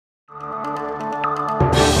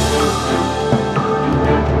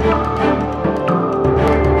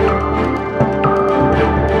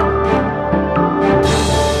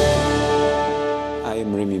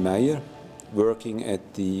working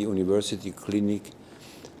at the University Clinic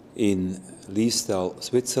in Liestal,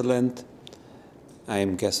 Switzerland. I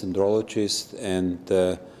am a gastroenterologist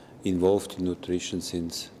and involved in nutrition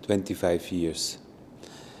since 25 years.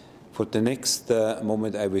 For the next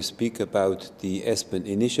moment, I will speak about the ESPEN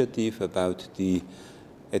initiative, about the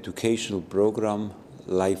educational program,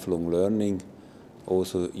 lifelong learning,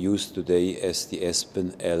 also used today as the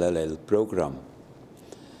ESPEN LLL program.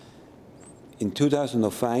 In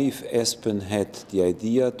 2005, ESPEN had the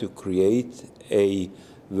idea to create a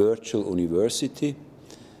virtual university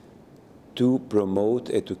to promote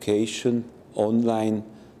education online,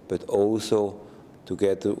 but also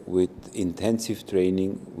together with intensive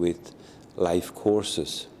training with live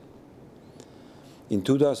courses. In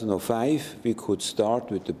 2005, we could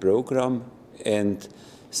start with the program, and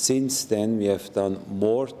since then we have done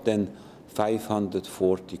more than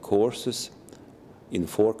 540 courses in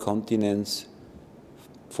 4 continents,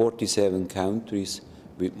 47 countries,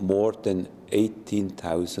 with more than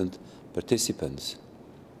 18,000 participants.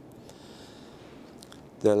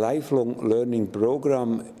 The lifelong learning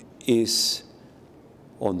program is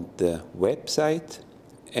on the website,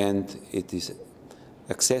 and it is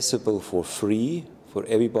accessible for free for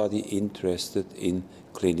everybody interested in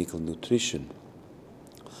clinical nutrition.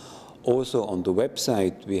 Also on the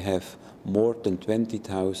website we have more than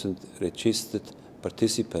 20,000 registered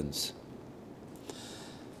participants.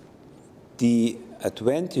 The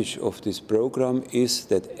advantage of this program is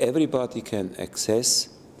that everybody can access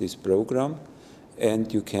this program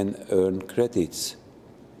and you can earn credits.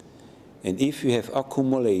 And if you have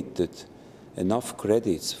accumulated enough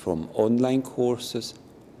credits from online courses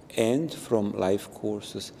and from live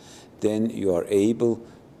courses, then you are able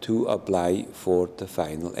to apply for the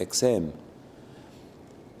final exam.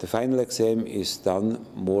 The final exam is done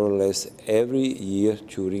more or less every year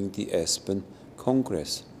during the ESPEN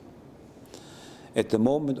Congress. At the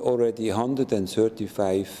moment, already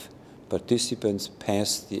 135 participants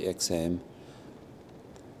passed the exam.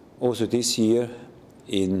 Also this year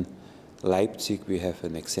in Leipzig we have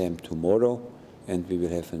an exam tomorrow, and we will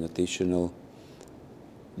have an additional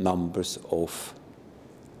numbers of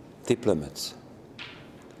diplomats.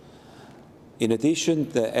 In addition,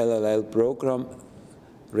 the LLL program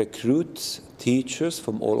recruits teachers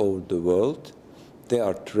from all over the world. They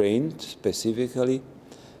are trained specifically,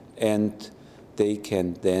 and they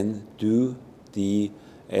can then do the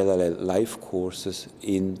LLL live courses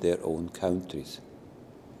in their own countries.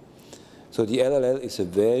 So the LLL is a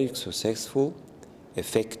very successful,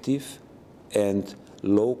 effective, and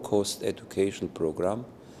low-cost educational program.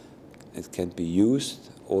 It can be used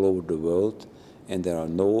all over the world, and there are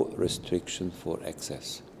no restrictions for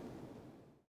access.